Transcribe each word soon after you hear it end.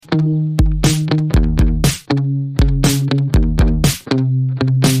You're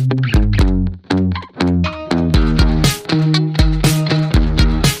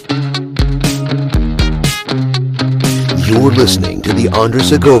listening to The Andres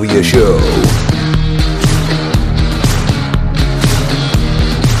Segovia Show.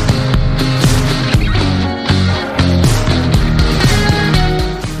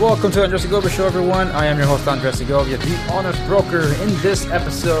 Welcome to the Andres Segovia Show, everyone. I am your host, Andres Segovia, the honest broker. In this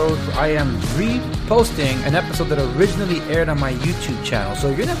episode, I am reposting an episode that originally aired on my YouTube channel. So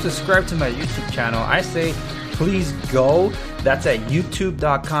if you're not subscribed to my YouTube channel, I say please go. That's at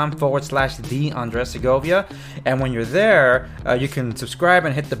youtube.com/The Andres Segovia. And when you're there, you can subscribe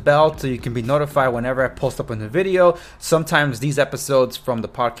and hit the bell so you can be notified whenever I post up a new video. Sometimes these episodes from the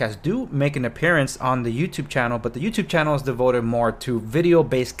podcast do make an appearance on the YouTube channel, but the YouTube channel is devoted more to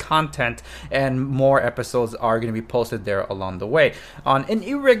video-based content, and more episodes are going to be posted there along the way on an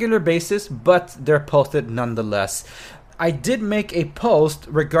irregular basis, but they're posted nonetheless. I did make a post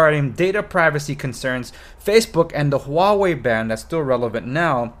regarding data privacy concerns, Facebook, and the Huawei ban that's still relevant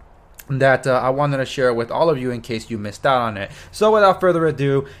now, that I wanted to share with all of you in case you missed out on it. So without further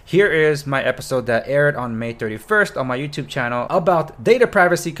ado, here is my episode that aired on May 31st on my YouTube channel about data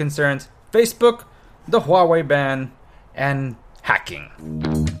privacy concerns, Facebook, the Huawei ban, and hacking.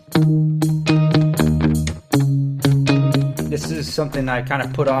 This is something I kind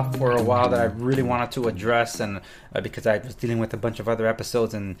of put off for a while that I really wanted to address, and because I was dealing with a bunch of other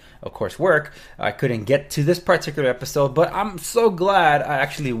episodes and, of course, work, I couldn't get to this particular episode, but I'm so glad I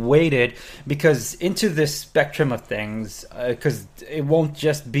actually waited, because into this spectrum of things, because it won't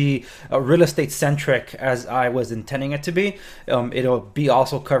just be real estate centric as I was intending it to be. It'll be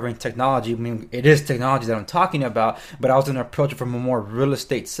also covering technology. I mean, it is technology that I'm talking about, but I was going to approach it from a more real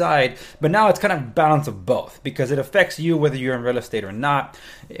estate side. But now it's kind of balance of both, because it affects you whether you're in real estate or not,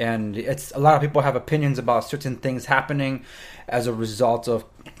 and it's a lot of people have opinions about certain things happening as a result of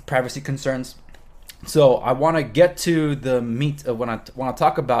privacy concerns. So I want to get to the meat of what I want to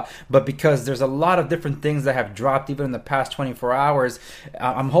talk about, but because there's a lot of different things that have dropped even in the past 24 hours,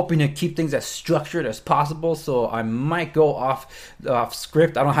 I'm hoping to keep things as structured as possible. So I might go off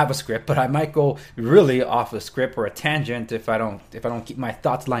script. I don't have a script, but I might go really off a script or a tangent if I don't keep my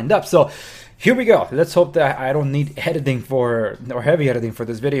thoughts lined up. So here we go. Let's hope that I don't need editing or heavy editing for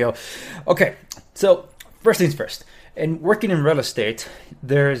this video. Okay, so first things first. In working in real estate,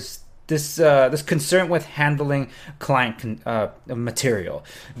 there's this concern with handling client material,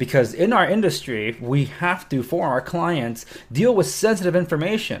 because in our industry we have to, for our clients, deal with sensitive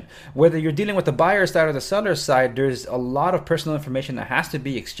information. Whether you're dealing with the buyer side or the seller side, there's a lot of personal information that has to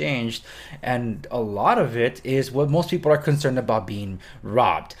be exchanged, and a lot of it is what most people are concerned about, being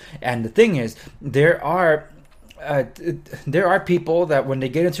robbed. And the thing is, there are people that when they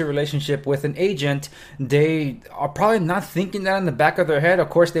get into a relationship with an agent, they are probably not thinking that in the back of their head.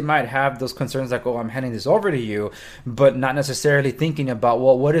 Of course, they might have those concerns like, oh, I'm handing this over to you, but not necessarily thinking about,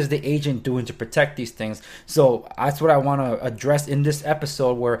 well, what is the agent doing to protect these things? So that's what I want to address in this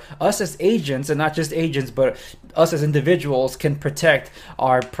episode, where us as agents, and not just agents, but us as individuals, can protect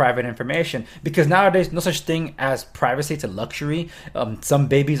our private information. Because nowadays, no such thing as privacy. It's a luxury. Some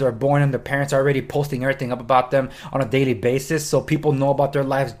babies are born and their parents are already posting everything up about them on a daily basis, so people know about their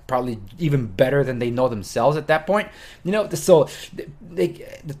lives probably even better than they know themselves at that point. So the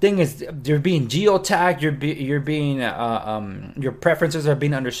thing is, you're being geotagged, your preferences are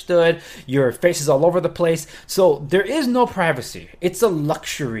being understood, your face is all over the place. So there is no privacy. It's a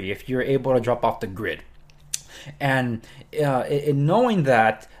luxury if you're able to drop off the grid. And in knowing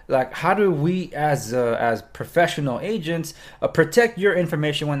that, like, how do we as professional agents protect your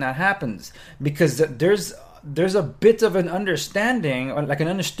information when that happens? Because there's a bit of an understanding, or like an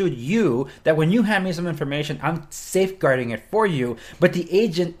understood you, that when you hand me some information, I'm safeguarding it for you, but the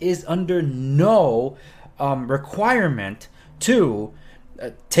agent is under no requirement to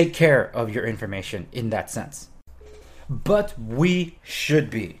take care of your information in that sense. But we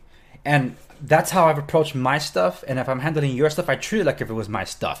should be. And that's how I've approached my stuff. And if I'm handling your stuff, I treat it like if it was my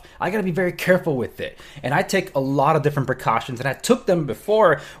stuff. I got to be very careful with it. And I take a lot of different precautions. And I took them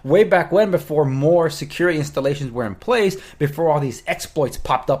before, way back when, before more security installations were in place, before all these exploits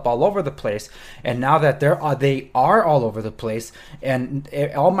popped up all over the place. And now that they are all over the place, and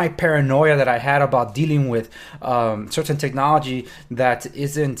all my paranoia that I had about dealing with certain technology that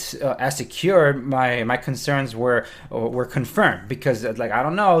isn't as secure, my concerns were confirmed. Because, like, I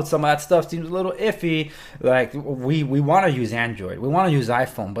don't know, some of that stuff seems a little iffy. Like, we want to use Android, we want to use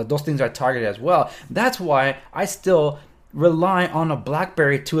iPhone, but those things are targeted as well. That's why I still rely on a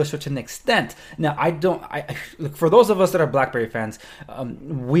BlackBerry to a certain extent. Now, look, for those of us that are BlackBerry fans,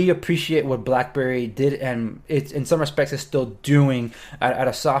 we appreciate what BlackBerry did, and it's in some respects is still doing at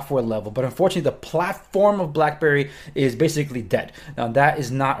a software level. But unfortunately, the platform of BlackBerry is basically dead. Now, that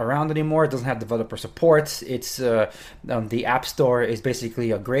is not around anymore. It doesn't have developer support. It's the App Store is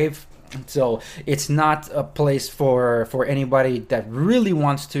basically a grave. So it's not a place for anybody that really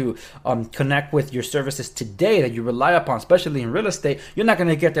wants to connect with your services today that you rely upon, especially in real estate. You're not going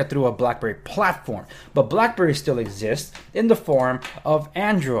to get that through a BlackBerry platform. But BlackBerry still exists in the form of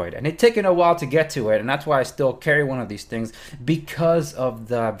Android. And it's taken a while to get to it. And that's why I still carry one of these things, because of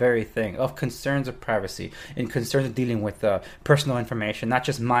the very thing of concerns of privacy and concerns of dealing with personal information, not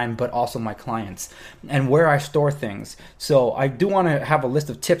just mine, but also my clients, and where I store things. So I do want to have a list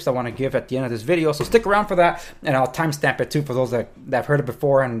of tips I want to give at the end of this video, so stick around for that, and I'll timestamp it too for those that have heard it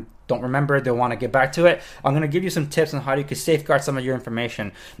before and don't remember it, they'll want to get back to it. I'm going to give you some tips on how you can safeguard some of your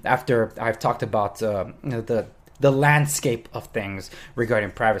information after I've talked about the landscape of things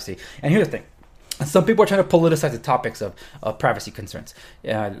regarding privacy. And here's the thing. Some people are trying to politicize the topics of privacy concerns.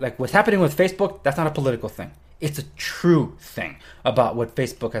 Like what's happening with Facebook, that's not a political thing. It's a true thing about what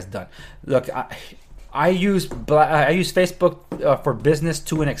Facebook has done. Look, I use Facebook for business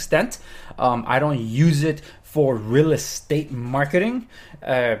to an extent. I don't use it for real estate marketing.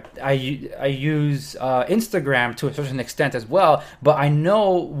 I use Instagram to a certain extent as well, but I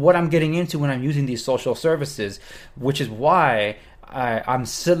know what I'm getting into when I'm using these social services, which is why I'm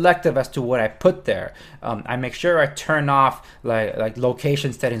selective as to what I put there. I make sure I turn off like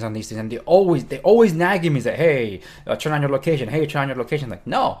location settings on these things, and they always nagging me, say, hey, turn on your location. Hey, turn on your location. Like,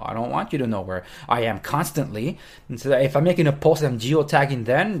 no, I don't want you to know where I am constantly. And so if I'm making a post and I'm geotagging,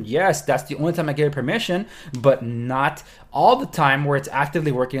 then yes, that's the only time I give permission, but not all the time where it's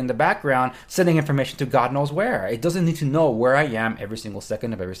actively working in the background, sending information to God knows where. It doesn't need to know where I am every single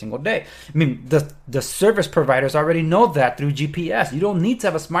second of every single day. I mean, the service providers already know that through GPS. You don't need to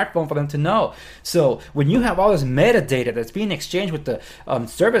have a smartphone for them to know. So when you have all this metadata that's being exchanged with the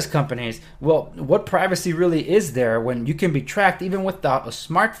service companies, well, what privacy really is there when you can be tracked even without a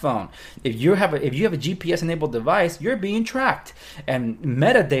smartphone? If you have a GPS enabled device, you're being tracked. And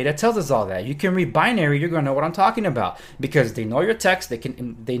metadata tells us all that. You can read binary, you're going to know what I'm talking about, because they know your text,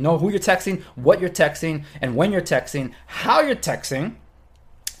 they know who you're texting, what you're texting, and when you're texting, how you're texting.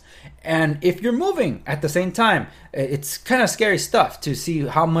 And if you're moving at the same time, it's kind of scary stuff to see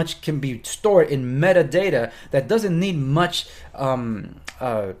how much can be stored in metadata that doesn't need much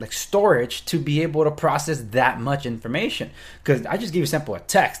like storage to be able to process that much information. Because I just give you a sample of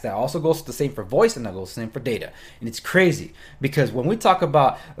text that also goes the same for voice and that goes the same for data. And it's crazy because when we talk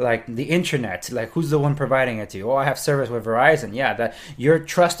about like the internet, like who's the one providing it to you? Oh, I have service with Verizon. Yeah, that you're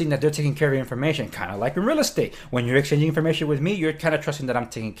trusting that they're taking care of your information, kind of like in real estate. When you're exchanging information with me, you're kind of trusting that I'm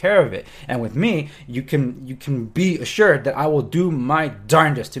taking care of it. And with me, you can be assured that I will do my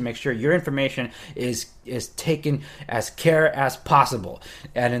darndest to make sure your information is taken as care as possible.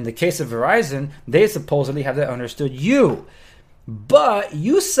 And in the case of Verizon, they supposedly have that understood you. But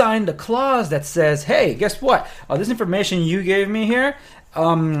you signed a clause that says, hey, guess what? This information you gave me here,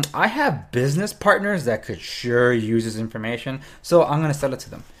 I have business partners that could sure use this information, so I'm going to sell it to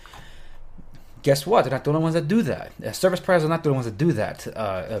them. Guess what? They're not the only ones that do that. Service providers are not the only ones that do that.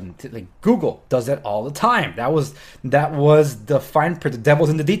 Like Google does that all the time. That was the fine print. The devil's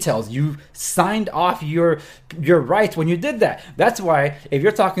in the details. You signed off your rights when you did that. That's why if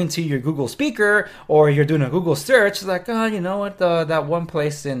you're talking to your Google speaker or you're doing a Google search, like, oh, you know what, that one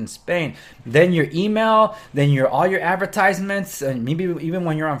place in Spain. Then your email, then all your advertisements, and maybe even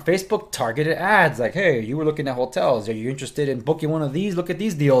when you're on Facebook, targeted ads like, hey, you were looking at hotels. Are you interested in booking one of these? Look at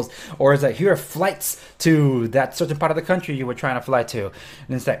these deals. Or it's like, here are flights to that certain part of the country you were trying to fly to.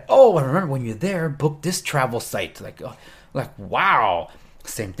 And it's like, oh, I remember when you're there, book this travel site. Like wow.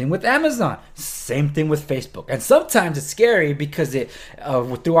 Same thing with Amazon. Same thing with Facebook. And sometimes it's scary because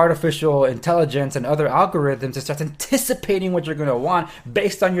through artificial intelligence and other algorithms, it starts anticipating what you're going to want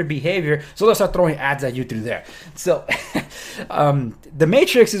based on your behavior. So they'll start throwing ads at you through there. So the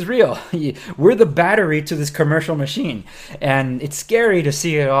Matrix is real. We're the battery to this commercial machine. And it's scary to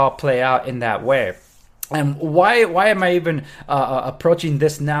see it all play out in that way. And why am I even approaching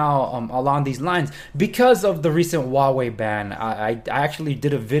this now along these lines? Because of the recent Huawei ban. I actually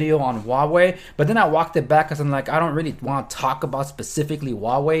did a video on Huawei, but then I walked it back because I'm like, I don't really want to talk about specifically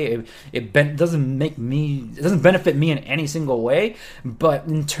Huawei. It doesn't benefit me in any single way. But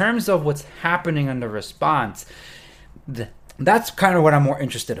in terms of what's happening in the response, That's kind of what I'm more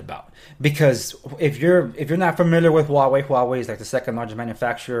interested about, because if you're not familiar with Huawei, Huawei is like the second largest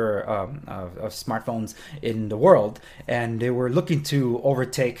manufacturer of smartphones in the world, and they were looking to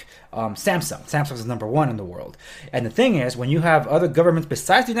overtake Samsung. Samsung is number one in the world, and the thing is, when you have other governments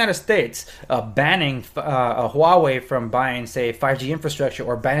besides the United States banning Huawei from buying, say, 5G infrastructure,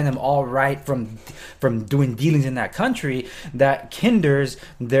 or banning them all right from doing dealings in that country, that hinders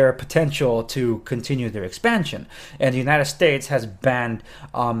their potential to continue their expansion. And the United States has banned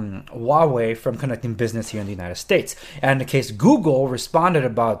Huawei from conducting business here in the United States. And in the case, Google responded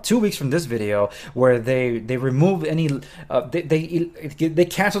about 2 weeks from this video, where they removed any they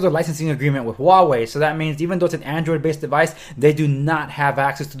canceled their licensing agreement with Huawei. So that means even though it's an Android-based device, they do not have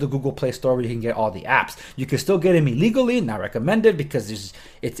access to the Google Play Store where you can get all the apps. You can still get them illegally, not recommended, because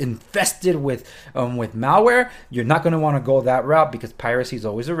it's infested with malware. You're not going to want to go that route because piracy is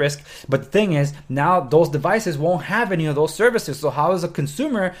always a risk. But the thing is, now those devices won't have any of those services. So how is a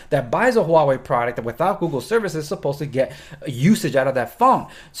consumer that buys a Huawei product that without Google services supposed to get usage out of that phone?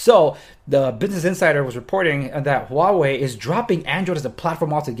 So the Business Insider was reporting that Huawei is dropping Android as a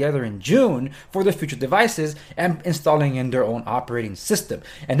platform altogether in June for their future devices and installing in their own operating system.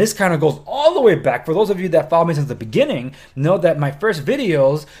 And this kind of goes all the way back. For those of you that follow me since the beginning, know that my first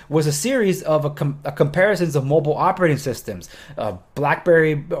videos was a series of comparisons of mobile operating systems,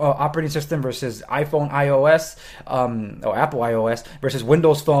 BlackBerry operating system versus iPhone iOS, or Apple iOS versus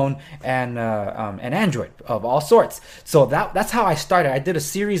Windows Phone and Android of all sorts. So that's how I started. I did a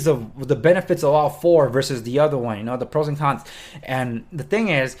series of the benefits of all four versus the other one, the pros and cons. And the thing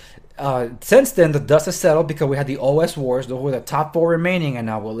is, since then the dust has settled because we had the OS wars. Those were the top four remaining, and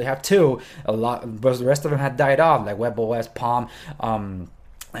now we only have two. A lot, but the rest of them had died off, like WebOS, Palm,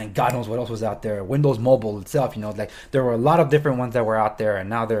 and God knows what else was out there. Windows Mobile itself, like there were a lot of different ones that were out there, and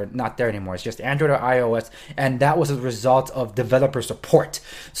now they're not there anymore. It's just Android or iOS, and that was a result of developer support.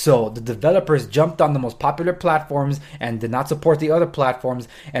 So the developers jumped on the most popular platforms and did not support the other platforms,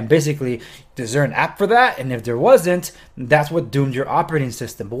 and basically, is there an app for that? And if there wasn't, that's what doomed your operating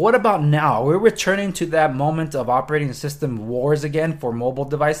system. But what about now? We're returning to that moment of operating system wars again for mobile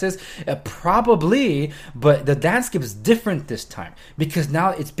devices? Probably, but the landscape is different this time because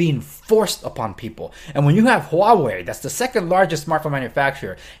now it's being forced upon people. And when you have Huawei, that's the second largest smartphone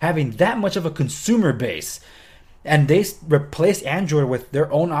manufacturer, having that much of a consumer base, and they replace Android with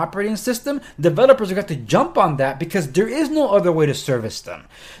their own operating system, developers are going to jump on that because there is no other way to service them.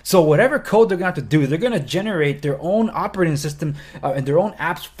 So whatever code they're going to have to do, they're going to generate their own operating system and their own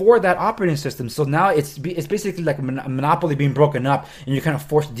apps for that operating system. So now it's basically like a monopoly being broken up, and you're kind of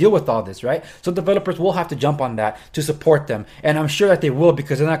forced to deal with all this, right? So developers will have to jump on that to support them, and I'm sure that they will,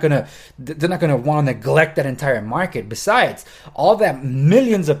 because they're not going to want to neglect that entire market. Besides, all that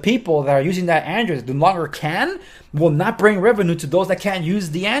millions of people that are using that Android that no longer will not bring revenue to those that can't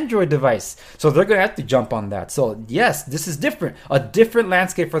use the Android device. So they're going to have to jump on that. So yes, this is different. A different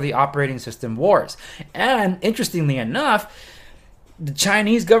landscape for the operating system wars. And interestingly enough, the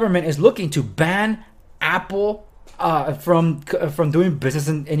Chinese government is looking to ban Apple from doing business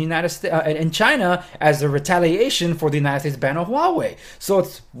in United States in China as a retaliation for the United States ban of Huawei. So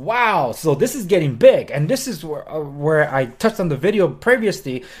it's wow. So this is getting big, and this is where I touched on the video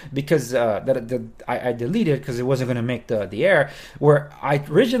previously because I deleted because it wasn't going to make the air. Where I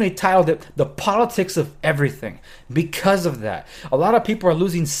originally titled it "The Politics of Everything." Because of that, a lot of people are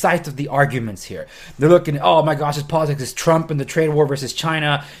losing sight of the arguments here. They're looking, oh my gosh, this politics is Trump and the trade war versus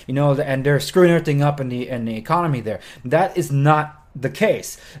China, and they're screwing everything up in the economy there. That is not the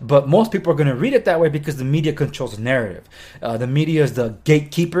case, but most people are going to read it that way because the media controls the narrative. The media is the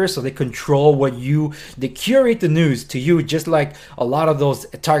gatekeeper, so they control they curate the news to you, just like a lot of those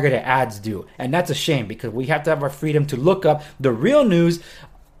targeted ads do. And that's a shame, because we have to have our freedom to look up the real news,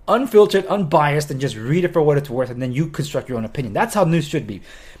 unfiltered, unbiased, and just read it for what it's worth, and then you construct your own opinion. That's how news should be.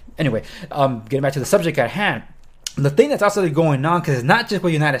 Anyway, getting back to the subject at hand. The thing that's also going on, because it's not just with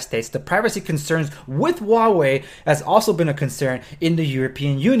the United States, the privacy concerns with Huawei has also been a concern in the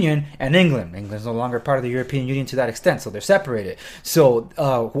European Union and England. England's no longer part of the European Union to that extent, so they're separated. So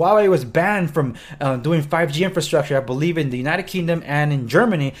Huawei was banned from doing 5G infrastructure, I believe, in the United Kingdom and in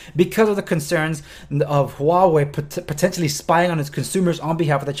Germany because of the concerns of Huawei potentially spying on its consumers on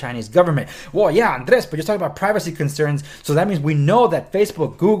behalf of the Chinese government. Well, yeah, Andres, but you're talking about privacy concerns, so that means we know that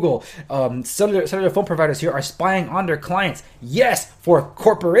Facebook, Google, cellular phone providers here are spying on their clients. Yes, for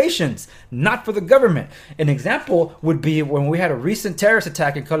corporations, not for the government. An example would be when we had a recent terrorist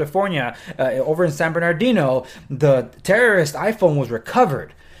attack in California, over in San Bernardino. The terrorist iPhone was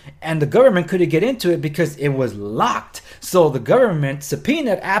recovered. and the government couldn't get into it because it was locked. So the government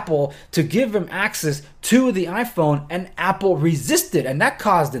subpoenaed Apple to give them access to the iPhone, and Apple resisted, and that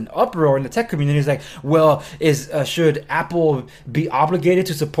caused an uproar in the tech community. It's like, well, should Apple be obligated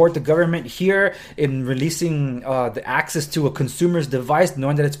to support the government here in releasing the access to a consumer's device,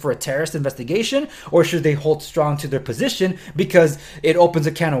 knowing that it's for a terrorist investigation, or should they hold strong to their position because it opens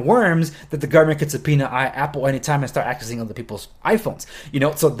a can of worms that the government could subpoena Apple anytime and start accessing other people's iPhones?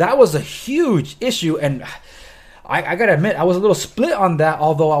 So that was a huge issue, and I gotta admit, I was a little split on that,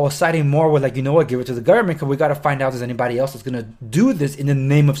 although I was siding more with like, you know what, give it to the government because we gotta find out if there's anybody else that's gonna do this in the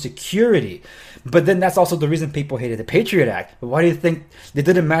name of security. But then that's also the reason people hated the Patriot Act. But why do you think it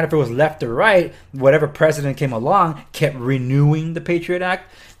didn't matter if it was left or right? Whatever president came along kept renewing the Patriot Act.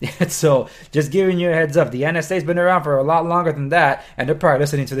 So just giving you a heads up, the NSA's been around for a lot longer than that, and they're probably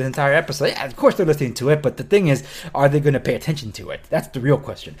listening to this entire episode. Yeah, of course they're listening to it, but the thing is, are they going to pay attention to it? That's the real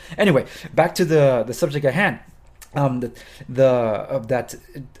question. Anyway, back to the subject at hand. That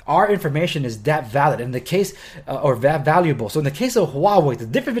our information is that valid in the case or that valuable. So in the case of Huawei, the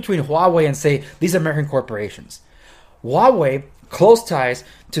difference between Huawei and say these American corporations, Huawei close ties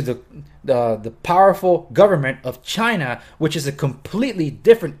to the powerful government of China, which is a completely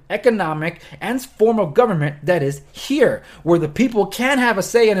different economic and form of government that is here, where the people can have a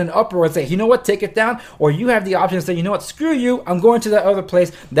say in an uproar and say, you know what, take it down, or you have the option to say, you know what, screw you, I'm going to that other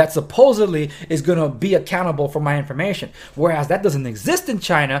place that supposedly is going to be accountable for my information. Whereas that doesn't exist in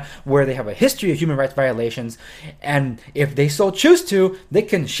China, where they have a history of human rights violations, and if they so choose to, they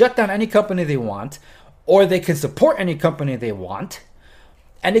can shut down any company they want, or they can support any company they want,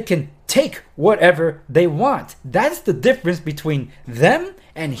 and it can take whatever they want. That's the difference between them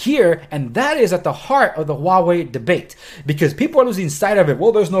and here, and that is at the heart of the Huawei debate. Because people are losing sight of it.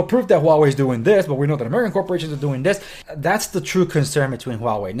 Well, there's no proof that Huawei is doing this, but we know that American corporations are doing this. That's the true concern between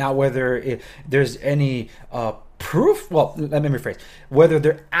Huawei. Now, whether there's any proof, well, let me rephrase. Whether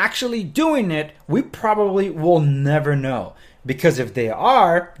they're actually doing it, we probably will never know. Because if they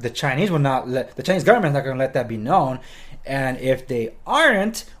are, the Chinese government is not going to let that be known. And if they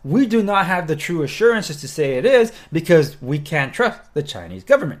aren't, we do not have the true assurances to say it is, because we can't trust the Chinese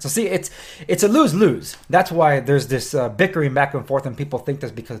government. So see, it's a lose-lose. That's why there's this bickering back and forth, and people think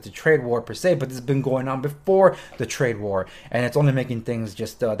that's because of the trade war per se, but this has been going on before the trade war, and it's only making things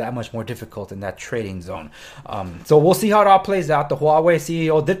just that much more difficult in that trading zone. So we'll see how it all plays out. The Huawei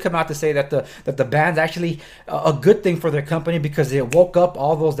CEO did come out to say that the ban's actually a good thing for their company, because it woke up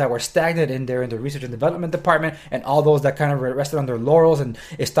all those that were stagnant in the research and development department, and all those that kind of rested on their laurels, and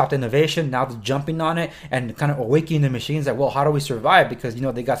it stopped innovation. Now they're jumping on it and kind of awakening the machines that, well, how do we survive? Because,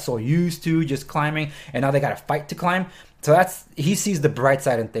 they got so used to just climbing, and now they got to fight to climb. So he sees the bright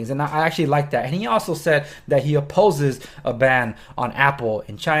side in things, and I actually like that. And he also said that he opposes a ban on Apple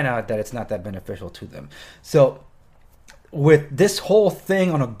in China, that it's not that beneficial to them. So with this whole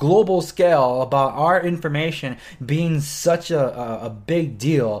thing on a global scale about our information being such a big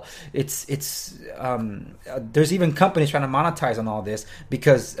deal, it's there's even companies trying to monetize on all this,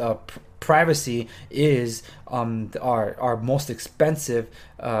 because privacy is our most expensive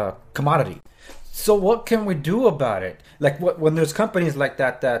commodity. So what can we do about it? Like when there's companies like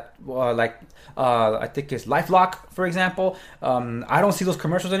that I think it's LifeLock, for example. I don't see those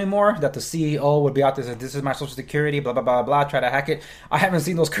commercials anymore that the CEO would be out there saying, this is my social security, blah, blah, blah, blah, try to hack it. I haven't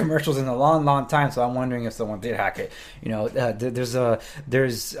seen those commercials in a long, long time, so I'm wondering if someone did hack it.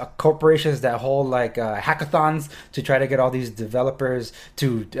 There's corporations that hold hackathons to try to get all these developers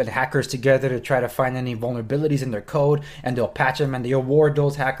and hackers together to try to find any vulnerabilities in their code, and they'll patch them, and they award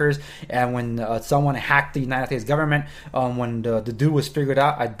those hackers. And when someone hacked the United States government, when the dude was figured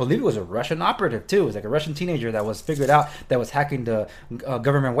out, I believe it was a Russian operative too. It was like a Russian teenager that was figured out that was hacking the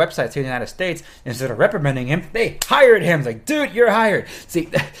government websites here in the United States. Instead of reprimanding him, they hired him. It's like, dude, you're hired. See,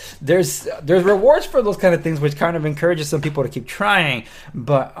 there's rewards for those kind of things, which kind of encourages some people to keep trying.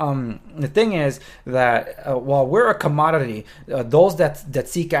 But the thing is that while we're a commodity, those that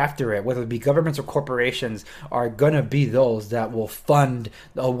seek after it, whether it be governments or corporations, are going to be those that will fund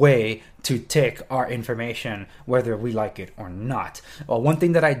a way to take our information, whether we like it or not. One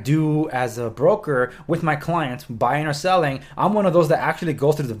thing that I do as a broker with my clients, buying or selling, I'm one of those that actually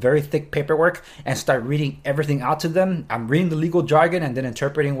goes through the very thick paperwork and start reading everything out to them. I'm reading the legal jargon and then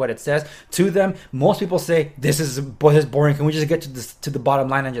interpreting what it says to them. Most people say, this is boring. Can we just get to the bottom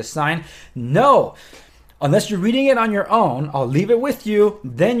line and just sign? No. unless you're reading it on your own, I'll leave it with you.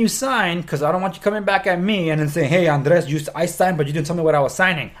 Then you sign, because I don't want you coming back at me and then saying, hey, Andres, I signed, but you didn't tell me what I was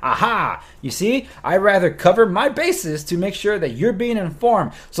signing. Aha! You see? I'd rather cover my bases to make sure that you're being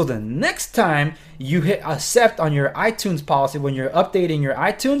informed. So the next time you hit accept on your iTunes policy when you're updating your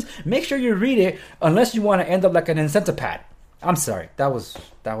iTunes, make sure you read it, unless you want to end up like an incentive pad. I'm sorry. That was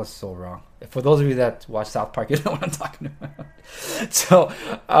so wrong. For those of you that watch South Park, you know what I'm talking about. So,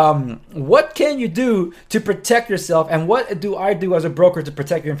 what can you do to protect yourself, and what do I do as a broker to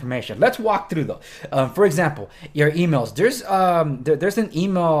protect your information? Let's walk through though. For example, your emails. There's an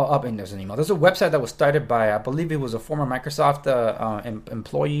email up, and there's a website that was started by, I believe it was a former Microsoft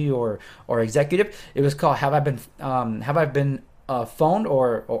employee or executive. It was called Have I Been phoned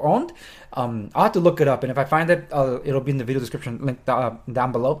or owned? I'll have to look it up, and if I find it, it'll be in the video description link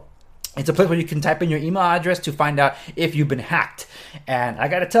down below. It's a place where you can type in your email address to find out if you've been hacked. And I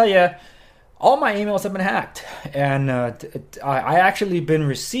gotta tell you, all my emails have been hacked, and I actually been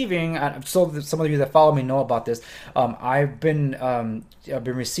receiving. So some of you that follow me know about this. I've been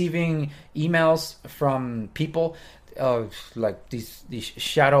receiving emails from people like these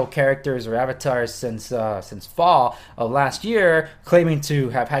shadow characters or avatars since fall of last year, claiming to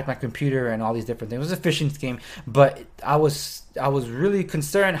have hacked my computer and all these different things. It was a phishing scheme, but I was really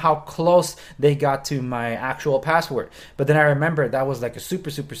concerned how close they got to my actual password. But then I remember that was like a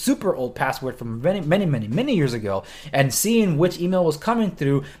super old password from many years ago. And seeing which email was coming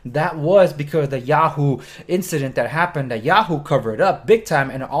through, that was because the Yahoo incident that happened, that Yahoo covered up big time,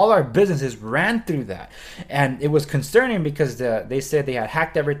 and all our businesses ran through that. And it was concerning because they said they had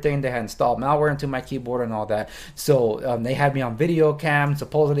hacked everything, they had installed malware into my keyboard and all that. So they had me on video cam,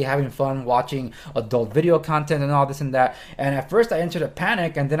 supposedly having fun watching adult video content and all this and that. And at first I entered a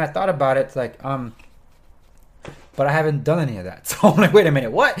panic, and then I thought about it, like, but I haven't done any of that. So I'm like, wait a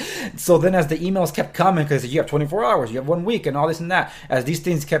minute, what? So then as the emails kept coming, because you have 24 hours, you have 1 week, and all this and that, as these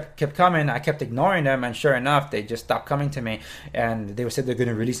things kept coming, I kept ignoring them, and sure enough, they just stopped coming to me, and they said they're going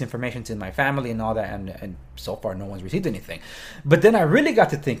to release information to my family and all that, and so far no one's received anything. But then I really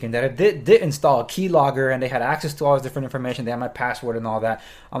got to thinking that if they did install a keylogger and they had access to all this different information, they had my password and all that,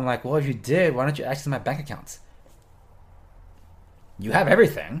 I'm like, well, if you did, why don't you access my bank accounts? You have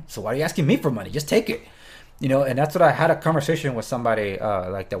everything, so why are you asking me for money? Just take it. And that's what I had a conversation with somebody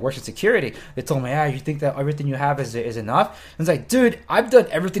like that works in security. They told me, you think that everything you have is enough? And it's like, dude, I've done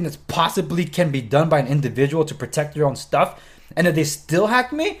everything that's possibly can be done by an individual to protect your own stuff. And if they still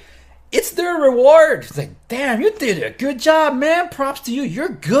hack me, it's their reward. It's like, damn, you did a good job, man. Props to you. You're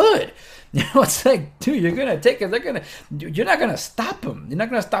good. It's like, dude, you're gonna take it. You're not gonna stop them. You're not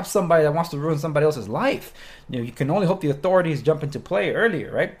gonna stop somebody that wants to ruin somebody else's life. You can only hope the authorities jump into play earlier,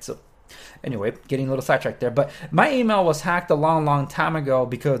 right? So, anyway, getting a little sidetracked there. But my email was hacked a long time ago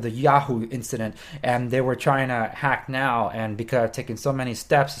because of the Yahoo incident, and they were trying to hack now. And because I've taken so many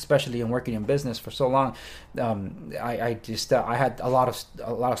steps, especially in working in business for so long, I had a lot of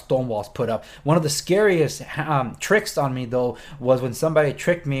stonewalls put up. One of the scariest tricks on me though was when somebody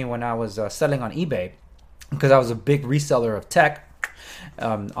tricked me when I was selling on eBay, because I was a big reseller of tech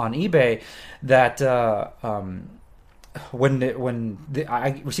on eBay. That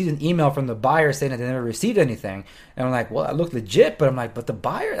I received an email from the buyer saying that they never received anything, and I'm like, well, that looked legit, but I'm like, but the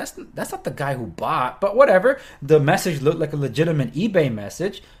buyer, that's not the guy who bought. But whatever, the message looked like a legitimate eBay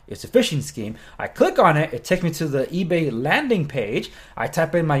message. It's a phishing scheme. I click on it, it takes me to the eBay landing page. I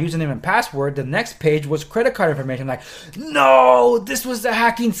type in my username and password. The next page was credit card information. I'm like, no, this was the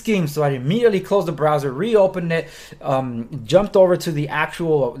hacking scheme. So I immediately closed the browser, reopened it, jumped over to the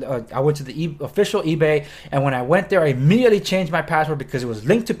actual, I went to the official eBay, and when I went there, I immediately changed my password because it was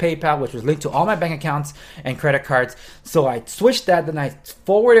linked to PayPal, which was linked to all my bank accounts and credit cards. So I switched that, then I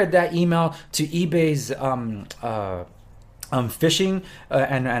forwarded that email to eBay's phishing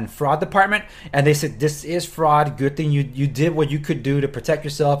and fraud department, and they said, this is fraud. Good thing you did what you could do to protect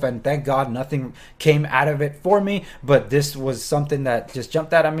yourself, and thank God nothing came out of it for me, but this was something that just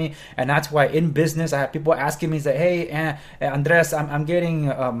jumped out at me. And that's why in business I have people asking me, say, hey, Andres, I'm getting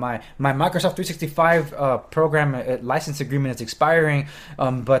my Microsoft 365 program license agreement is expiring,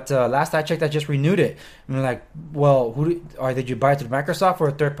 but last I checked I just renewed it. And I'm like, well, did you buy it through Microsoft or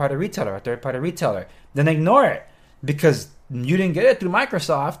a third-party retailer? Then ignore it, because you didn't get it through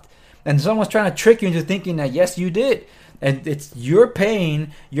Microsoft, and someone's trying to trick you into thinking that yes, you did. And you're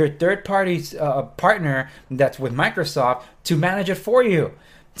paying your third-party partner that's with Microsoft to manage it for you.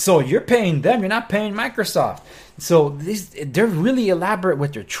 So you're paying them, you're not paying Microsoft. So they're really elaborate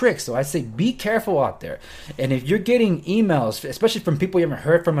with their tricks. So I say be careful out there. And if you're getting emails, especially from people you haven't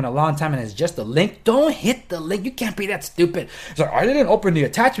heard from in a long time, and it's just a link, don't hit the link. You can't be that stupid. So I didn't open the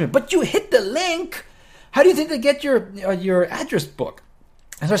attachment, but you hit the link. How do you think they get your address book?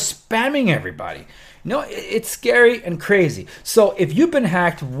 And start spamming everybody. It's scary and crazy. So if you've been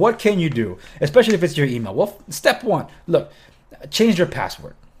hacked, what can you do? Especially if it's your email. Well, step one, look, change your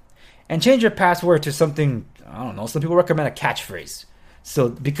password. And change your password to something, I don't know, some people recommend a catchphrase. So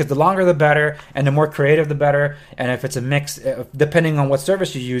because the longer the better, and the more creative the better. And if it's a mix, depending on what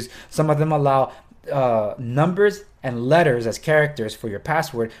service you use, some of them allow numbers and letters as characters for your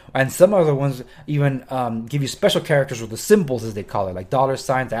password, and some other ones even give you special characters with the symbols, as they call it, like dollar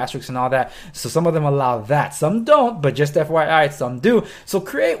signs, asterisks, and all that. So some of them allow that, some don't, but just FYI, some do. So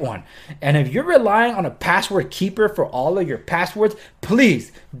create one. And if you're relying on a password keeper for all of your passwords,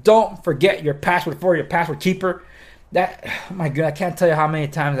 please don't forget your password for your password keeper. That, oh my God, I can't tell you how many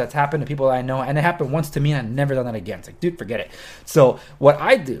times that's happened to people that I know, and it happened once to me, and I've never done that again. It's like, dude, forget it. So what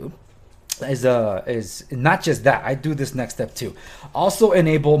I do is not just that. I do this next step too. Also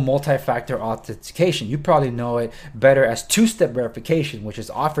enable multi-factor authentication. You probably know it better as two-step verification, which is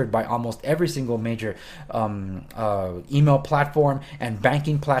offered by almost every single major email platform and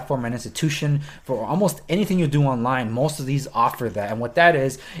banking platform and institution. For almost anything you do online, most of these offer that. And what that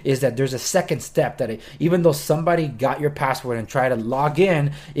is that there's a second step that even though somebody got your password and tried to log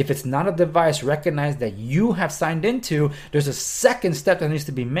in, if it's not a device recognized that you have signed into, there's a second step that needs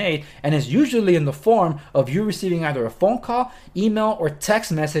to be made, and it's usually in the form of you receiving either a phone call, email, or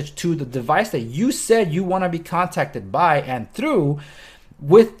text message to the device that you said you want to be contacted by and through,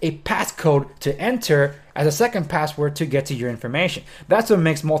 with a passcode to enter as a second password to get to your information. That's what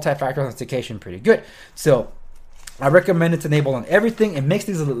makes multi-factor authentication pretty good. So I recommend it's enabled on everything. It makes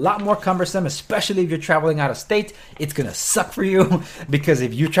things a lot more cumbersome, especially if you're traveling out of state. It's going to suck for you because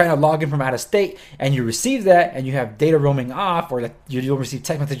if you're trying to log in from out of state and you receive that and you have data roaming off, or that you don't receive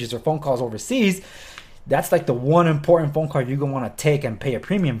text messages or phone calls overseas, that's like the one important phone call you're going to want to take and pay a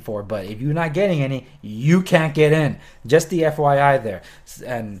premium for. But if you're not getting any, you can't get in. Just the FYI there.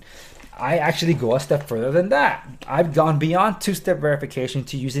 And I actually go a step further than that. I've gone beyond two-step verification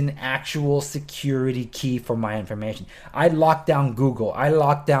to use an actual security key for my information. I lock down Google. I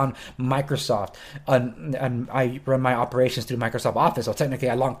lock down Microsoft. And I run my operations through Microsoft Office. So technically,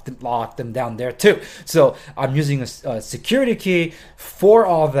 I lock them down there too. So I'm using a security key for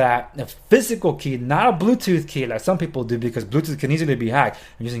all that. A physical key, not a Bluetooth key like some people do, because Bluetooth can easily be hacked.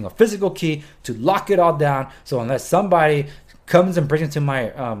 I'm using a physical key to lock it all down. So unless somebody comes and brings it to my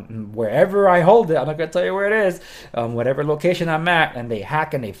wherever I hold it, I'm not gonna tell you where it is, whatever location I'm at, and they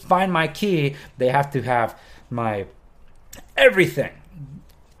hack and they find my key, they have to have my everything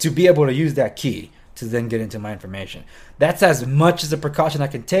to be able to use that key to then get into my information. That's as much as a precaution I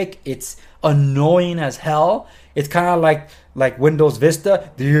can take. It's annoying as hell. It's kind of like Windows Vista.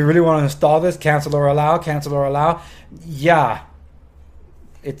 Do you really want to install this? Cancel or allow, cancel or allow. Yeah,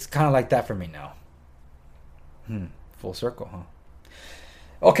 it's kind of like that for me now. Full circle, huh?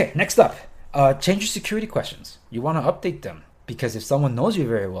 Okay, next up, change your security questions. You want to update them, because if someone knows you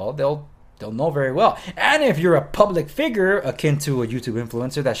very well, they'll know very well. And if you're a public figure akin to a YouTube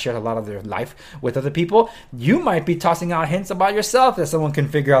influencer that shares a lot of their life with other people, you might be tossing out hints about yourself that someone can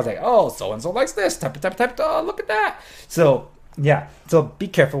figure out, like, oh, so-and-so likes this, type, oh, look at that. So yeah, so be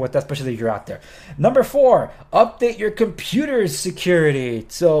careful with that, especially if you're out there. Number 4, update your computer's security.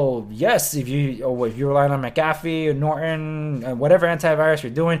 So yes, if you're relying on McAfee or Norton, whatever antivirus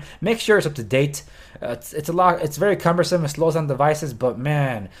you're doing, make sure it's up to date. It's very cumbersome. It slows down devices, but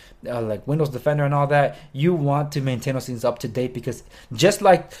man, like Windows Defender and all that, you want to maintain those things up to date, because just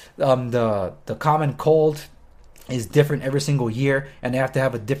like the common cold is different every single year, and they have to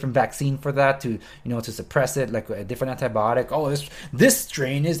have a different vaccine for that to suppress it, like a different antibiotic. Oh, this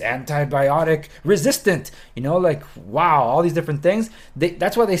strain is antibiotic resistant. Like, wow, all these different things.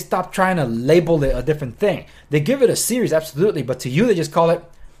 That's why they stopped trying to label it a different thing. They give it a series, absolutely, but to you they just call it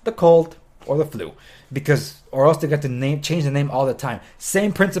the cold or the flu, or else they got to change the name all the time.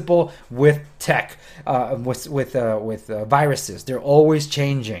 Same principle with tech, with viruses. They're always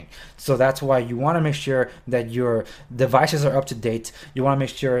changing. So that's why you want to make sure that your devices are up to date. You want to make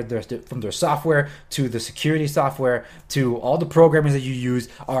sure from their software to the security software to all the programming that you use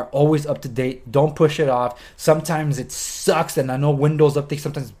are always up to date. Don't push it off. Sometimes it sucks, and I know Windows updates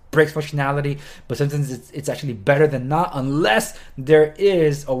sometimes breaks functionality, but sometimes it's actually better than not, unless there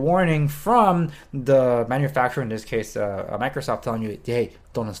is a warning from the manufacturer, in this case Microsoft, telling you, hey,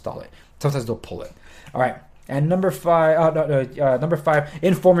 don't install it. Sometimes they'll pull it. All right. And number 5,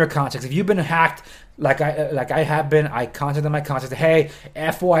 inform your contacts. If you've been hacked, like I have been, I contacted my contacts. Hey,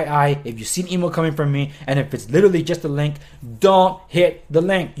 FYI, if you see an email coming from me, and if it's literally just a link, don't hit the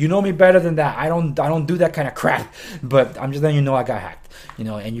link. You know me better than that. I don't do that kind of crap. But I'm just letting you know I got hacked.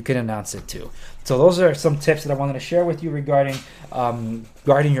 and you can announce it too. So those are some tips that I wanted to share with you regarding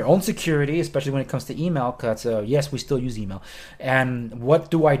your own security, especially when it comes to email, because yes, we still use email. And what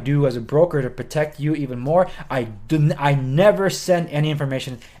do I do as a broker to protect you even more? I never send any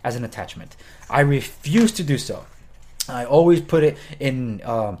information as an attachment. I refuse to do so. I always put it in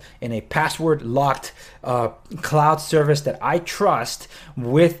a password locked cloud service that I trust,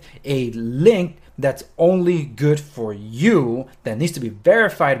 with a link that's only good for you, that needs to be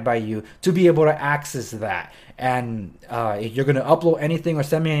verified by you to be able to access that. And if you're going to upload anything or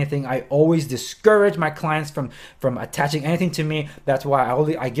send me anything, I always discourage my clients from attaching anything to me. That's why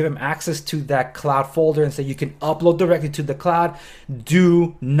I give them access to that cloud folder and say you can upload directly to the cloud.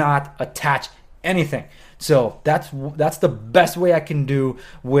 Do not attach anything. So that's the best way I can do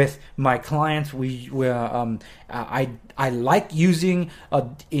with my clients. I like using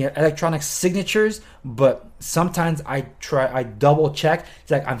electronic signatures, but sometimes I double check.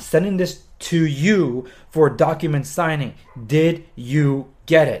 It's like, I'm sending this to you for document signing. Did you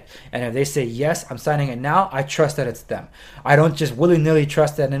get it? And if they say yes, I'm signing it now, I trust that it's them. I don't just willy-nilly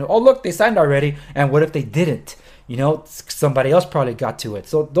trust that and, oh look, they signed already, and what if they didn't? Somebody else probably got to it.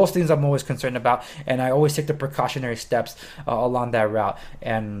 So those things I'm always concerned about, and I always take the precautionary steps along that route.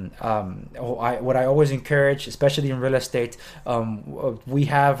 And what I always encourage, especially in real estate, we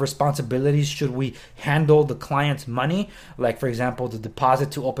have responsibilities should we handle the client's money, like for example, the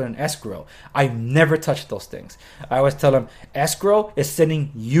deposit to open an escrow. I never touch those things. I always tell them escrow is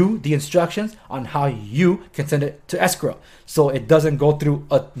sending you the instructions on how you can send it to escrow. So it doesn't go through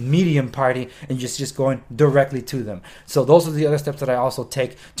a medium party and just going directly to them. So those are the other steps that I also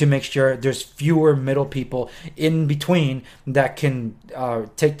take to make sure there's fewer middle people in between that can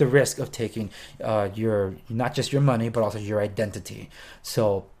take the risk of taking your, not just your money, but also your identity.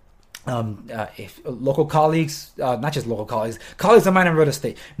 So if local colleagues, not just local colleagues of mine in real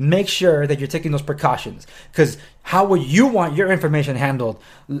estate, make sure that you're taking those precautions, because how would you want your information handled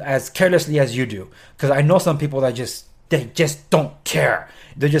as carelessly as you do? Because I know some people that they just don't care.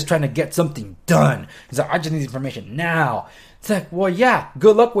 They're just trying to get something done. It's like, I just need information now. It's like, well, yeah,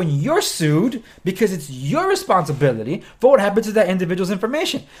 good luck when you're sued, because it's your responsibility for what happens to that individual's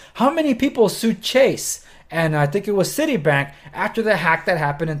information. How many people sued Chase, and I think it was Citibank, after the hack that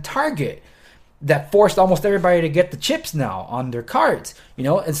happened in Target, that forced almost everybody to get the chips now on their cards,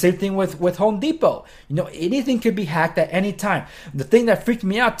 and same thing with Home Depot. Anything could be hacked at any time. The thing that freaked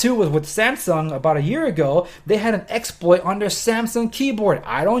me out too was with Samsung about a year ago. They had an exploit on their Samsung keyboard.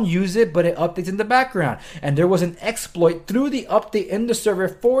 I don't use it, but it updates in the background. And there was an exploit through the update in the server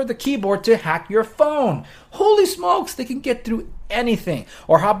for the keyboard to hack your phone. Holy smokes, they can get through anything.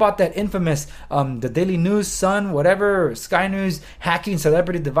 Or how about that infamous, the Daily News, Sun, whatever, Sky News, hacking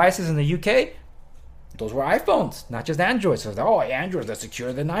celebrity devices in the UK? Those were iPhones, not just Androids. So, Androids are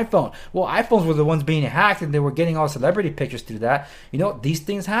secure than iPhone. Well, iPhones were the ones being hacked, and they were getting all celebrity pictures through that. These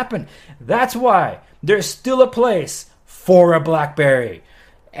things happen. That's why there's still a place for a BlackBerry.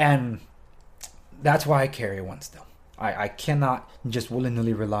 And that's why I carry one still. I cannot just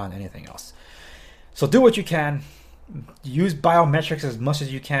willy-nilly rely on anything else. So do what you can. Use biometrics as much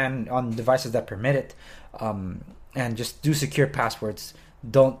as you can on devices that permit it. And just do secure passwords.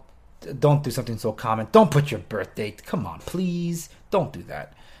 Don't do something so common. Don't put your birth date. Come on, please. Don't do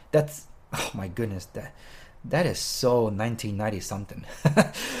that. That's, oh my goodness, that is so 1990 something.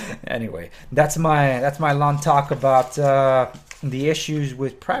 Anyway, that's my long talk about the issues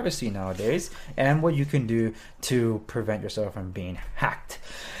with privacy nowadays and what you can do to prevent yourself from being hacked.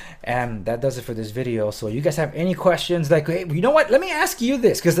 And that does it for this video. So you guys have any questions, like, hey, you know what, let me ask you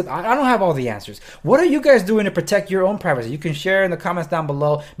this, because I don't have all the answers. What are you guys doing to protect your own privacy? You can share in the comments down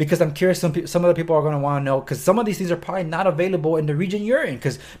below, because I'm curious, some other people are going to want to know, because some of these things are probably not available in the region you're in,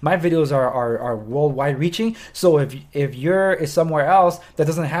 because my videos are worldwide reaching. So if you're somewhere else that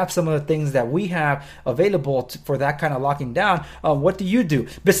doesn't have some of the things that we have available for that kind of locking down, what do you do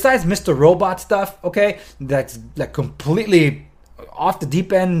besides Mr. Robot stuff? Okay, that's like completely off the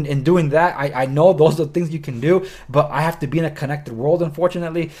deep end in doing that. I know those are things you can do, but I have to be in a connected world,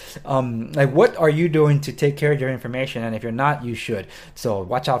 unfortunately. Like, what are you doing to take care of your information? And if you're not, you should. So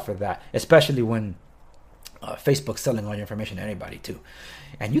watch out for that, especially when Facebook's selling all your information to anybody too.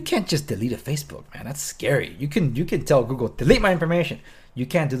 And you can't just delete a Facebook, man. That's scary. You can tell Google, delete my information. You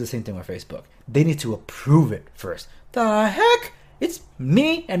can't do the same thing with Facebook. They need to approve it first. The heck? It's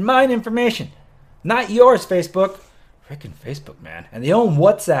me and mine information, not yours, Facebook. Freaking Facebook, man. And they own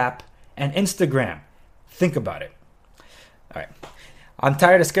WhatsApp and Instagram. Think about it. All right. I'm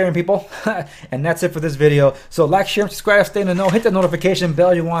tired of scaring people. And that's it for this video. So like, share, and subscribe, stay in the know. Hit the notification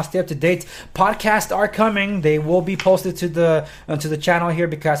bell. You want to stay up to date. Podcasts are coming. They will be posted to the channel here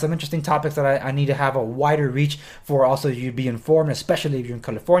because some interesting topics that I need to have a wider reach for. Also, you be informed, especially if you're in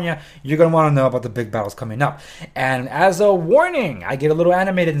California. You're going to want to know about the big battles coming up. And as a warning, I get a little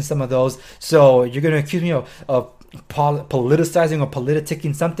animated in some of those. So you're going to accuse me of politicizing or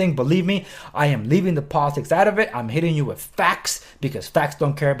politicking something. Believe me, I am leaving the politics out of it. I'm hitting you with facts because facts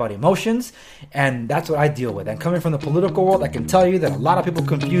don't care about emotions, and that's what I deal with. And coming from the political world, I can tell you that a lot of people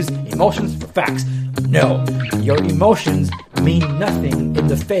confuse emotions for facts. No, your emotions mean nothing in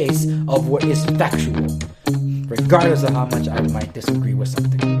the face of what is factual, regardless of how much I might disagree with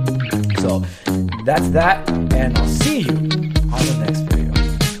something. So that's that, and I'll see you on the next video.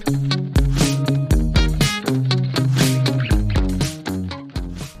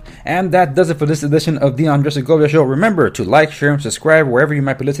 And that does it for this edition of the Andres Segovia Show. Remember to like, share, and subscribe wherever you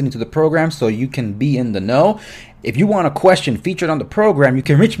might be listening to the program so you can be in the know. If you want a question featured on the program, you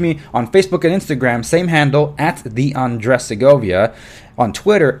can reach me on Facebook and Instagram, same handle, @the Andres Segovia, on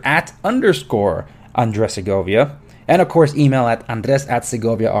Twitter, @_Andres Segovia, and of course, email at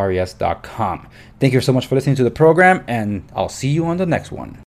andres@segoviares.com. Thank you so much for listening to the program, and I'll see you on the next one.